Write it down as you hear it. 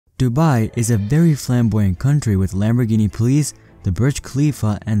Dubai is a very flamboyant country with Lamborghini police, the Burj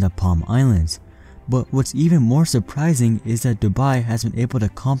Khalifa, and the Palm Islands. But what's even more surprising is that Dubai has been able to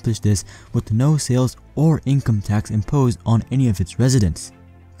accomplish this with no sales or income tax imposed on any of its residents.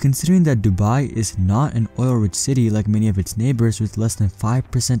 Considering that Dubai is not an oil-rich city like many of its neighbors with less than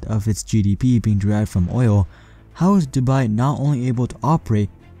 5% of its GDP being derived from oil, how is Dubai not only able to operate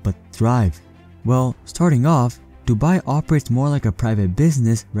but thrive? Well, starting off, Dubai operates more like a private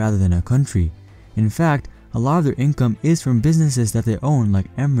business rather than a country. In fact, a lot of their income is from businesses that they own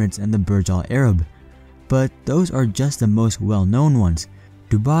like Emirates and the Burj Al Arab. But those are just the most well-known ones.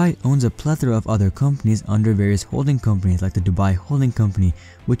 Dubai owns a plethora of other companies under various holding companies like the Dubai Holding Company,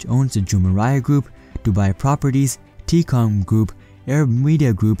 which owns the Jumeirah Group, Dubai Properties, TCOM Group, Arab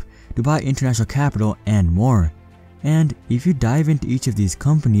Media Group, Dubai International Capital, and more. And if you dive into each of these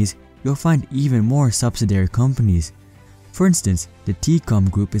companies, you'll find even more subsidiary companies. For instance, the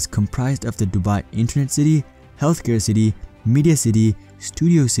TCOM Group is comprised of the Dubai Internet City, Healthcare City, Media City,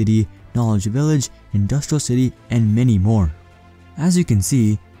 Studio City, Knowledge Village, Industrial City, and many more. As you can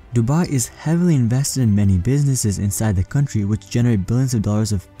see, Dubai is heavily invested in many businesses inside the country which generate billions of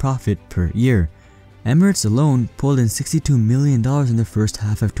dollars of profit per year. Emirates alone pulled in $62 million in the first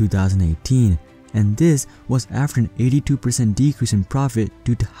half of 2018, and this was after an 82% decrease in profit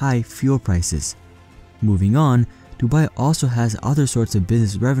due to high fuel prices. Moving on, Dubai also has other sorts of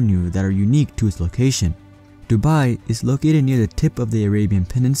business revenue that are unique to its location. Dubai is located near the tip of the Arabian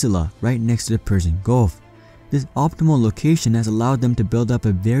Peninsula, right next to the Persian Gulf. This optimal location has allowed them to build up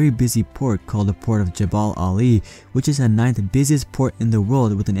a very busy port called the Port of Jebel Ali, which is the 9th busiest port in the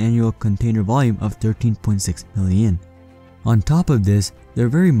world with an annual container volume of 13.6 million. On top of this, their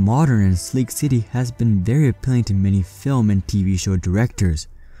very modern and sleek city has been very appealing to many film and TV show directors.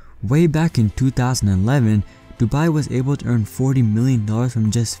 Way back in 2011, Dubai was able to earn $40 million from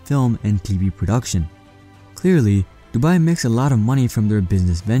just film and TV production. Clearly, Dubai makes a lot of money from their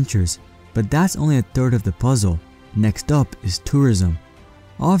business ventures, but that's only a third of the puzzle. Next up is tourism.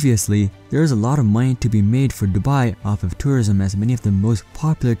 Obviously, there is a lot of money to be made for Dubai off of tourism, as many of the most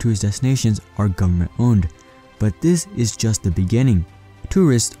popular tourist destinations are government owned. But this is just the beginning.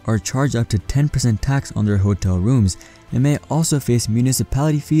 Tourists are charged up to 10% tax on their hotel rooms and may also face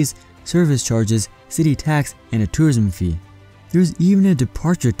municipality fees, service charges, city tax, and a tourism fee. There's even a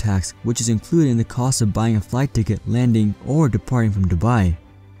departure tax which is included in the cost of buying a flight ticket landing or departing from Dubai.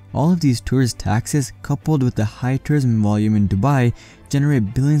 All of these tourist taxes, coupled with the high tourism volume in Dubai,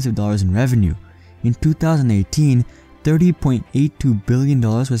 generate billions of dollars in revenue. In 2018, $30.82 billion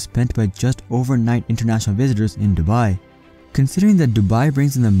was spent by just overnight international visitors in Dubai. Considering that Dubai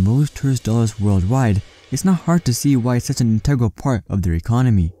brings in the most tourist dollars worldwide, it's not hard to see why it's such an integral part of their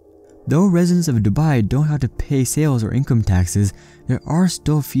economy. Though residents of Dubai don't have to pay sales or income taxes, there are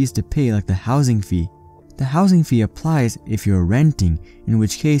still fees to pay like the housing fee. The housing fee applies if you're renting, in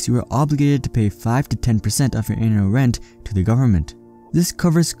which case you are obligated to pay 5 to 10% of your annual rent to the government. This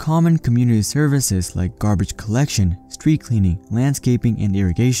covers common community services like garbage collection, street cleaning, landscaping, and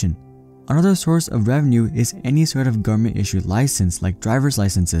irrigation. Another source of revenue is any sort of government-issued license like driver's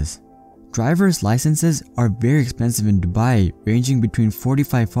licenses. Driver's licenses are very expensive in Dubai, ranging between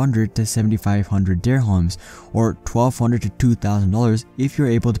 4,500 to 7,500 dirhams or $1,200 to $2,000 if you're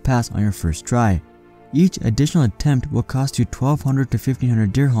able to pass on your first try. Each additional attempt will cost you 1,200 to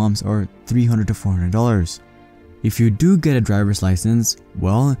 1,500 dirhams or $300 to $400. If you do get a driver's license,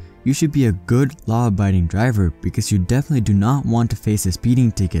 well, you should be a good law-abiding driver because you definitely do not want to face a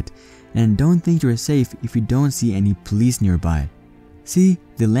speeding ticket, and don't think you're safe if you don't see any police nearby. See,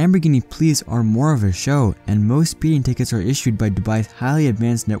 the Lamborghini police are more of a show, and most speeding tickets are issued by Dubai's highly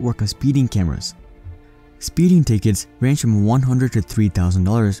advanced network of speeding cameras. Speeding tickets range from $100 to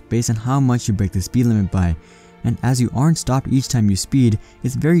 $3,000 based on how much you break the speed limit by, and as you aren't stopped each time you speed,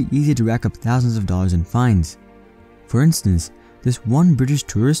 it's very easy to rack up thousands of dollars in fines. For instance, this one British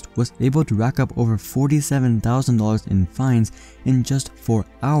tourist was able to rack up over $47,000 in fines in just 4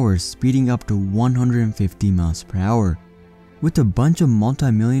 hours, speeding up to 150 miles per hour. With a bunch of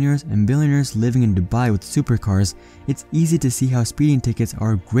multimillionaires and billionaires living in Dubai with supercars, it's easy to see how speeding tickets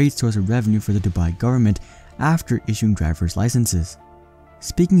are a great source of revenue for the Dubai government after issuing driver's licenses.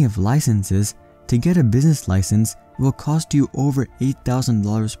 Speaking of licenses, to get a business license, it will cost you over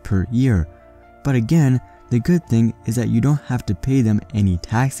 $8,000 per year. But again, the good thing is that you don't have to pay them any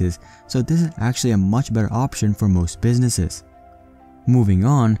taxes, so this is actually a much better option for most businesses. Moving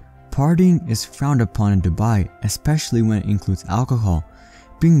on, partying is frowned upon in Dubai, especially when it includes alcohol.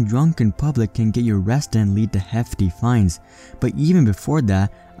 being drunk in public can get you arrested and lead to hefty fines. But even before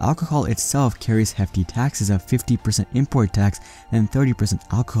that, alcohol itself carries hefty taxes of 50% import tax and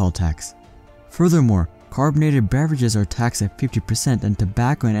 30% alcohol tax. Furthermore, carbonated beverages are taxed at 50% and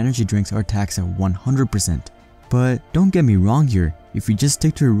tobacco and energy drinks are taxed at 100%. But don't get me wrong here, if you just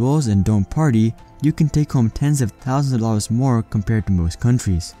stick to the rules and don't party, you can take home tens of thousands of dollars more compared to most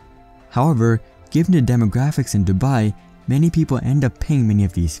countries. However, given the demographics in Dubai, many people end up paying many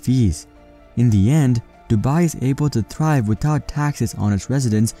of these fees. In the end, Dubai is able to thrive without taxes on its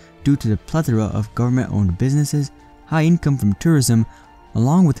residents due to the plethora of government-owned businesses, high income from tourism,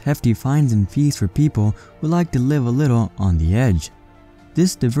 along with hefty fines and fees for people who like to live a little on the edge.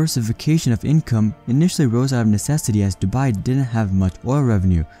 This diversification of income initially rose out of necessity as Dubai didn't have much oil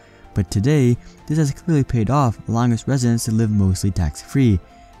revenue, but today this has clearly paid off, allowing its residents to live mostly tax-free,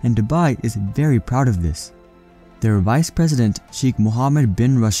 and Dubai is very proud of this. Their Vice President Sheikh Mohammed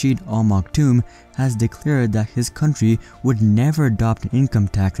bin Rashid Al Maktoum has declared that his country would never adopt an income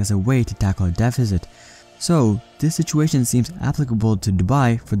tax as a way to tackle a deficit, so this situation seems applicable to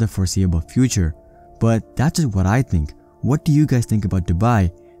Dubai for the foreseeable future. But that's just what I think. What do you guys think about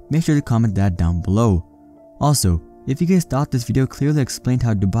Dubai? Make sure to comment that down below. Also, if you guys thought this video clearly explained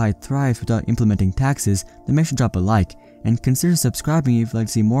how Dubai thrives without implementing taxes, then make sure to drop a like, and consider subscribing if you'd like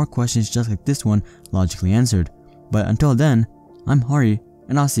to see more questions just like this one logically answered. But until then, I'm Hari,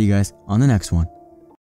 and I'll see you guys on the next one.